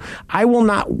charged you, I will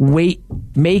not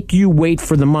make you wait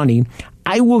for the money.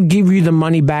 I will give you the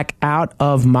money back out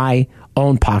of my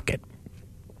own pocket.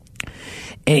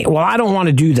 And, well, I don't want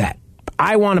to do that.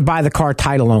 I want to buy the car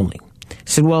title only. I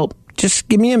said, well, just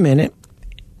give me a minute.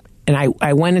 And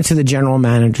I went into the general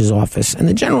manager's office, and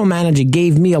the general manager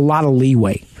gave me a lot of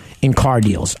leeway in car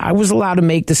deals. I was allowed to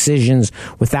make decisions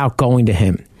without going to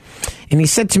him. And he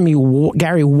said to me,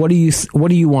 Gary, what do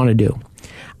you want to do?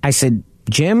 I said,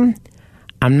 Jim,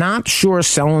 I'm not sure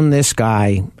selling this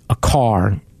guy a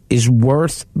car is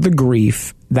worth the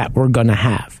grief that we're going to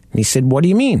have. And he said, what do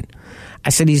you mean? I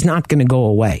said, he's not going to go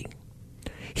away.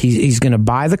 He's going to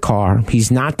buy the car. He's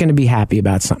not going to be happy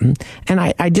about something. And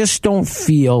I just don't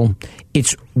feel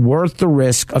it's worth the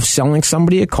risk of selling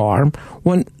somebody a car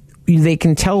when you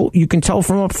can tell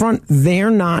from up front they're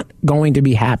not going to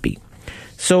be happy.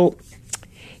 So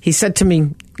he said to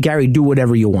me, Gary, do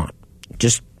whatever you want.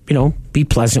 Just, be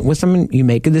pleasant with them and you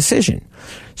make a decision.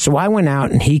 So I went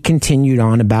out and he continued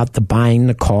on about the buying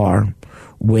the car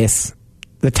with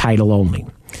the title only.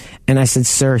 And I said,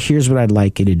 sir, here's what I'd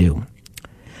like you to do.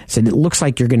 I said, it looks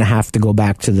like you're going to have to go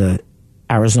back to the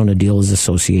Arizona Dealers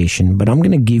Association, but I'm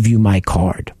going to give you my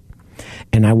card.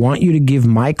 And I want you to give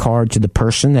my card to the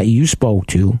person that you spoke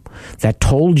to that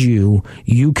told you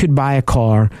you could buy a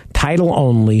car title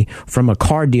only from a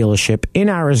car dealership in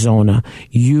Arizona,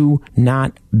 you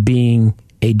not being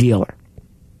a dealer.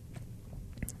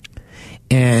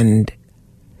 And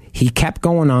he kept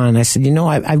going on. I said,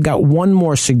 I've got one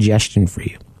more suggestion for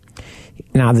you.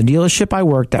 Now, the dealership I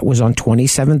worked at was on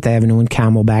 27th Avenue in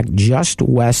Camelback, just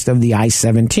west of the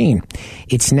I-17.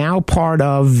 It's now part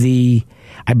of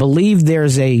I believe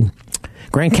there's a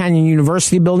Grand Canyon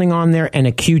University building on there and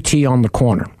a QT on the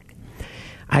corner.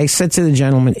 I said to the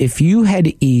gentleman, if you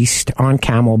head east on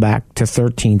Camelback to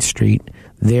 13th Street,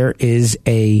 there is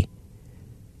a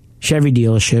Chevy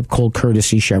dealership called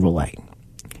Courtesy Chevrolet.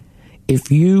 If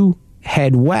you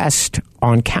head west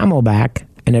on Camelback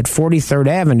and at 43rd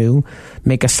Avenue,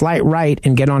 make a slight right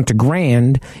and get onto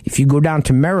Grand. If you go down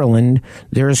to Maryland,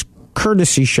 there's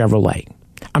Courtesy Chevrolet.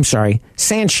 I'm sorry,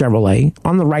 Sand Chevrolet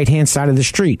on the right-hand side of the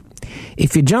street.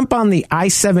 If you jump on the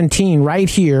I-17 right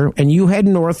here and you head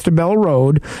north to Bell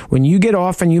Road, when you get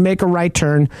off and you make a right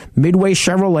turn, Midway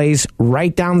Chevrolet's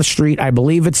right down the street. I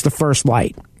believe it's the first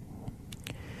light.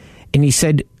 And he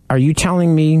said, are you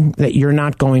telling me that you're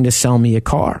not going to sell me a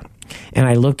car? And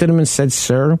I looked at him and said,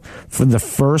 sir, for the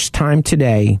first time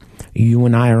today, you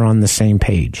and I are on the same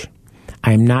page.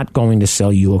 I'm not going to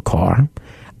sell you a car.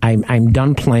 I'm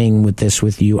done playing with this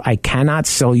with you. I cannot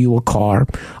sell you a car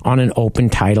on an open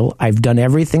title. I've done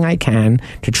everything I can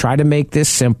to try to make this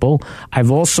simple.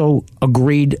 I've also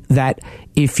agreed that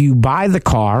if you buy the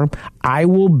car, I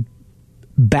will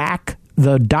back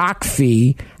the doc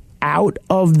fee out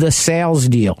of the sales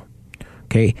deal.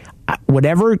 Okay?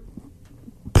 Whatever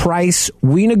price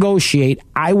we negotiate,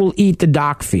 I will eat the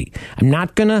doc fee. I'm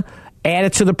not going to add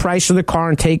it to the price of the car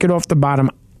and take it off the bottom.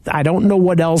 I don't know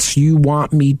what else you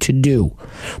want me to do,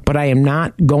 but I am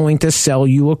not going to sell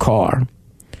you a car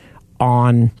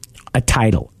on a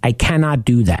title. I cannot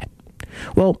do that.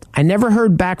 Well, I never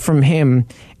heard back from him,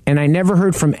 and I never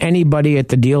heard from anybody at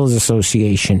the Dealers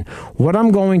Association. What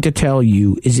I'm going to tell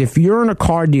you is if you're in a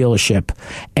car dealership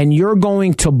and you're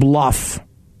going to bluff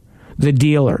the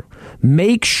dealer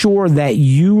Make sure that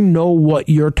you know what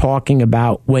you're talking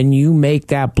about when you make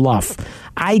that bluff.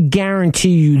 I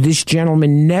guarantee you this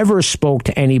gentleman never spoke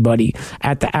to anybody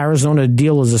at the Arizona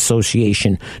Dealers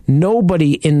Association.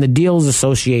 Nobody in the Dealers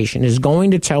Association is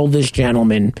going to tell this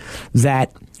gentleman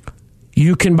that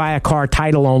you can buy a car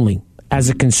title only as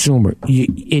a consumer.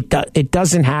 It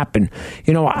doesn't happen.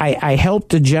 You know, I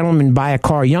helped a gentleman buy a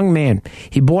car, a young man.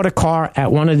 He bought a car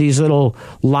at one of these little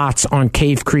lots on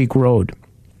Cave Creek Road.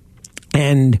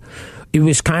 And it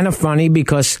was kind of funny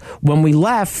because when we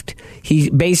left, he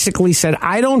basically said,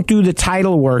 I don't do the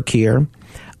title work here.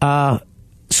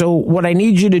 So what I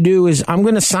need you to do is I'm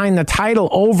going to sign the title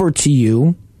over to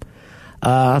you,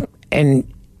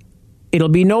 and it'll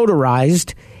be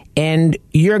notarized, and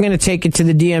you're going to take it to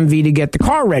the DMV to get the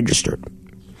car registered.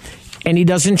 And he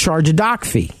doesn't charge a doc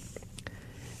fee.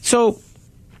 So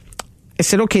I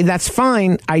said, okay, that's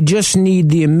fine. I just need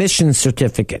the emissions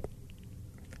certificate.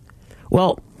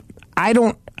 Well, I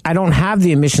don't have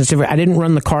the emissions certificate. I didn't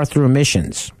run the car through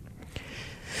emissions.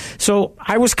 So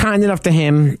I was kind enough to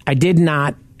him. I did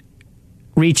not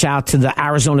reach out to the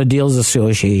Arizona Dealers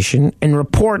Association and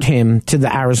report him to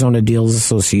the Arizona Dealers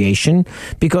Association,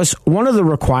 because one of the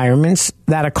requirements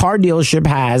that a car dealership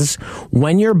has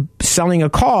when you're selling a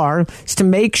car is to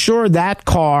make sure that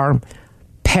car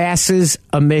passes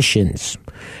emissions.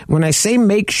 When I say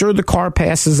make sure the car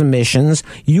passes emissions,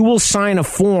 you will sign a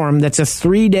form that's a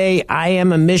 3-day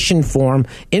IM emission form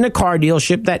in a car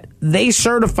dealership that they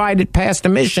certified it passed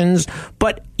emissions,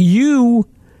 but you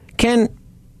can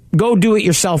go do it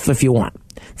yourself if you want.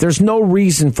 There's no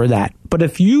reason for that. But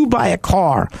if you buy a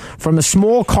car from a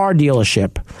small car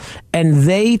dealership and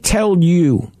they tell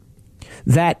you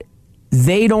that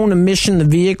they don't emission the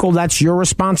vehicle, that's your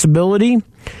responsibility.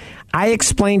 I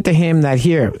explained to him that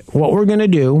here, what we're going to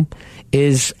do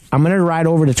is I'm going to ride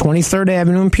over to 23rd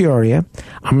Avenue in Peoria.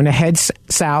 I'm going to head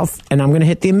south, and I'm going to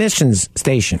hit the emissions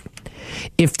station.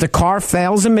 If the car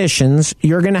fails emissions,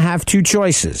 you're going to have two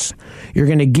choices. You're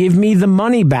going to give me the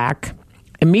money back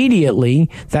immediately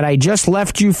that I just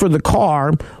left you for the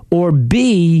car, or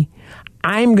B,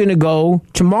 I'm going to go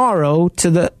tomorrow to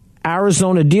the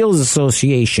Arizona Dealers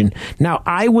Association. Now,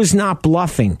 I was not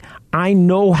bluffing. I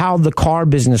know how the car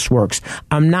business works.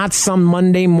 I'm not some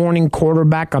Monday morning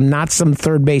quarterback. I'm not some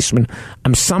third baseman.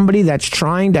 I'm somebody that's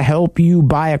trying to help you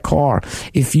buy a car.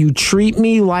 If you treat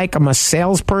me like I'm a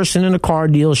salesperson in a car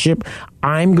dealership,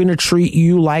 I'm going to treat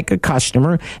you like a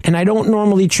customer. And I don't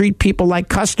normally treat people like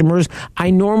customers. I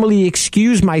normally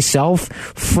excuse myself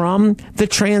from the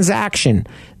transaction.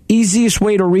 Easiest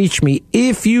way to reach me,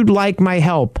 if you'd like my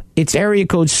help, it's area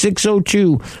code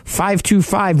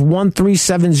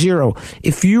 602-525-1370.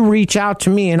 If you reach out to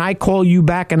me and I call you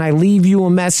back and I leave you a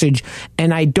message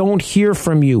and I don't hear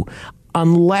from you,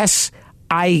 unless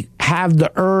I have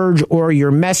the urge or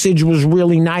your message was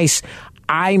really nice,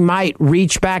 I might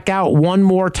reach back out one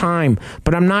more time,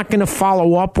 but I'm not going to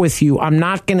follow up with you. I'm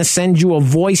not going to send you a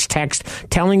voice text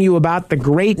telling you about the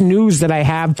great news that I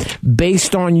have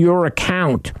based on your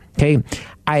account. Okay,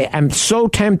 I am so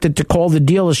tempted to call the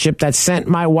dealership that sent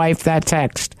my wife that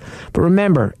text. But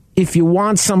remember, if you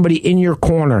want somebody in your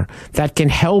corner that can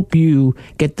help you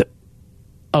get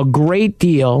a great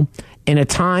deal in a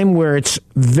time where it's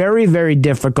very, very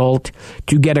difficult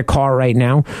to get a car right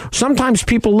now. Sometimes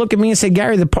people look at me and say,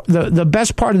 Gary, the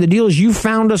best part of the deal is you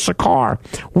found us a car.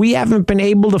 We haven't been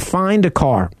able to find a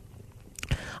car.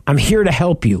 I'm here to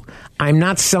help you. I'm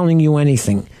not selling you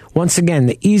anything. Once again,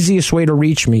 the easiest way to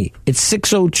reach me, it's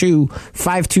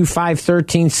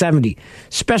 602-525-1370.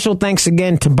 Special thanks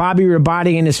again to Bobby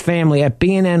Rabati and his family at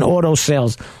B&N Auto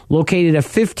Sales, located at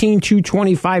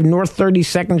 15225 North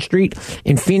 32nd Street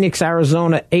in Phoenix,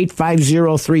 Arizona,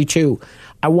 85032.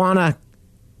 I want to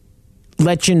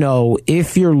let you know,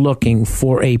 if you're looking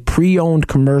for a pre-owned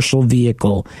commercial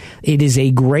vehicle, it is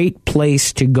a great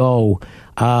place to go.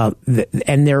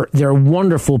 And they're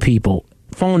wonderful people.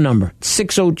 Phone number,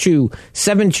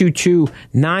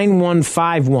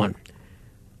 602-722-9151.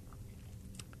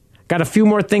 Got a few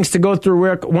more things to go through,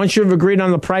 Rick. Once you've agreed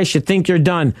on the price, you think you're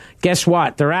done. Guess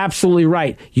what? They're absolutely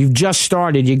right. You've just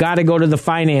started. You got to go to the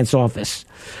finance office.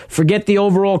 Forget the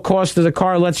overall cost of the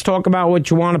car. Let's talk about what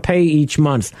you want to pay each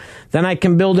month. Then I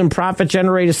can build in profit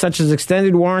generators such as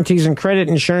extended warranties and credit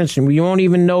insurance, and you won't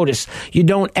even notice. You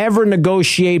don't ever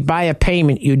negotiate by a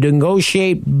payment. You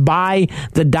negotiate by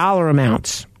the dollar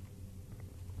amounts.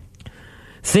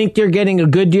 Think you're getting a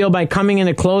good deal by coming in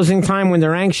at closing time when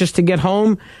they're anxious to get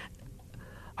home?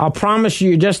 I'll promise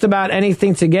you just about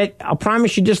anything to get you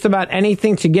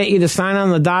to sign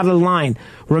on the dotted line.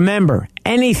 Remember,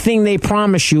 anything they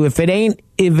promise you, if it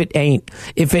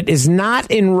is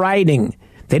not in writing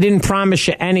They didn't promise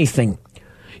you anything.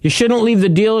 You shouldn't leave the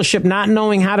dealership not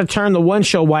knowing how to turn the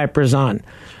windshield wipers on.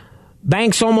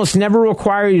 Banks almost never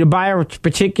require you to buy a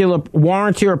particular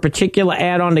warranty or a particular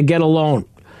add-on to get a loan.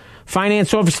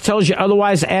 Finance officer tells you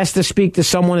otherwise, ask to speak to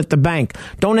someone at the bank.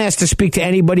 Don't ask to speak to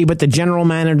anybody but the general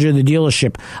manager of the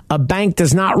dealership. A bank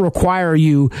does not require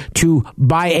you to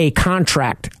buy a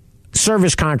contract,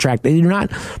 service contract. They do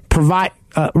not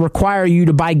require you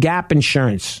to buy gap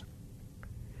insurance.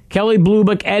 Kelly Blue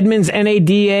Book, Edmunds,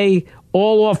 NADA,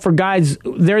 all offer guides.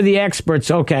 They're the experts.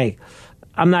 Okay,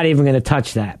 I'm not even going to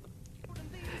touch that.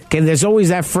 Okay, there's always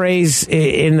that phrase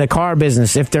in the car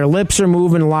business. If their lips are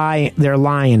moving, they're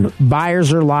lying.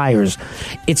 Buyers are liars.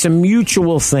 It's a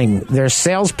mutual thing. There's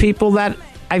salespeople that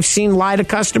I've seen lie to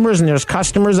customers, and there's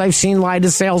customers I've seen lie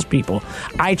to salespeople.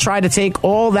 I try to take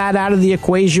all that out of the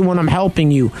equation when I'm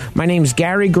helping you. My name's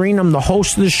Gary Green. I'm the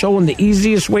host of the show, and the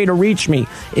easiest way to reach me,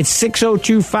 it's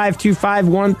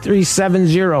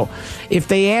 602-525-1370. If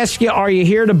they ask you, are you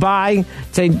here to buy,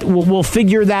 we'll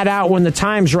figure that out when the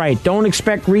time's right. Don't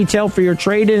expect retail for your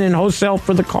trade-in and wholesale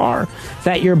for the car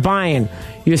that you're buying.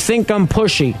 You think I'm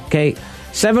pushy, okay?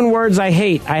 7 words I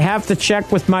hate. I have to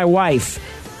check with my wife.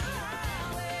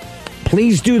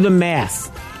 Please do the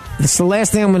math. That's the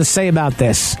last thing I'm going to say about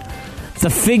this. The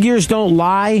figures don't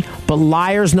lie, but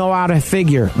liars know how to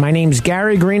figure. My name's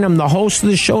Gary Green. I'm the host of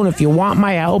the show, and if you want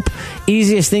my help,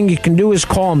 easiest thing you can do is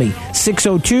call me.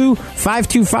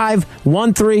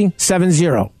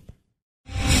 602-525-1370.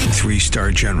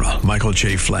 3-star General Michael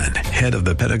J. Flynn, head of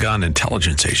the Pentagon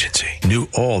Intelligence Agency, knew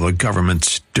all the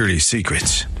government's dirty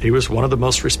secrets. He was one of the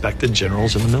most respected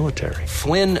generals in the military.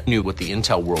 Flynn knew what the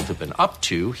intel world had been up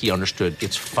to. He understood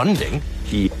its funding.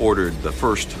 He ordered the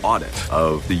first audit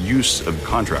of the use of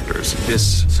contractors.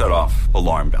 This set off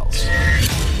alarm bells.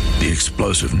 The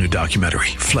explosive new documentary,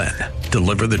 Flynn,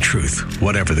 Deliver the Truth,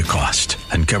 Whatever the Cost,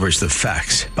 uncovers the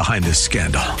facts behind this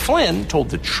scandal. Flynn told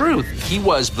the truth. He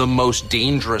was the most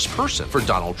dangerous person for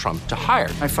Donald Trump to hire.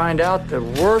 I find out the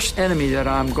worst enemy that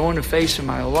I'm going to face in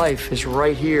my life is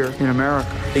right here in America.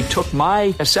 They took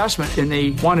my assessment and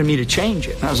they wanted me to change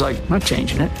it. And I was like, I'm not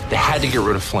changing it. They had to get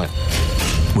rid of Flynn.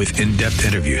 With in-depth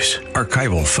interviews,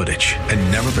 archival footage,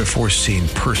 and never-before-seen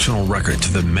personal records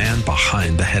of the man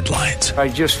behind the headlines. I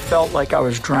just felt like I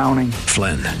was drowning.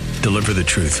 Flynn, Deliver the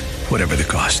Truth, Whatever the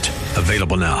Cost.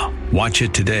 Available now. Watch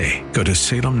it today. Go to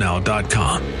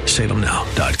salemnow.com.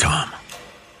 salemnow.com.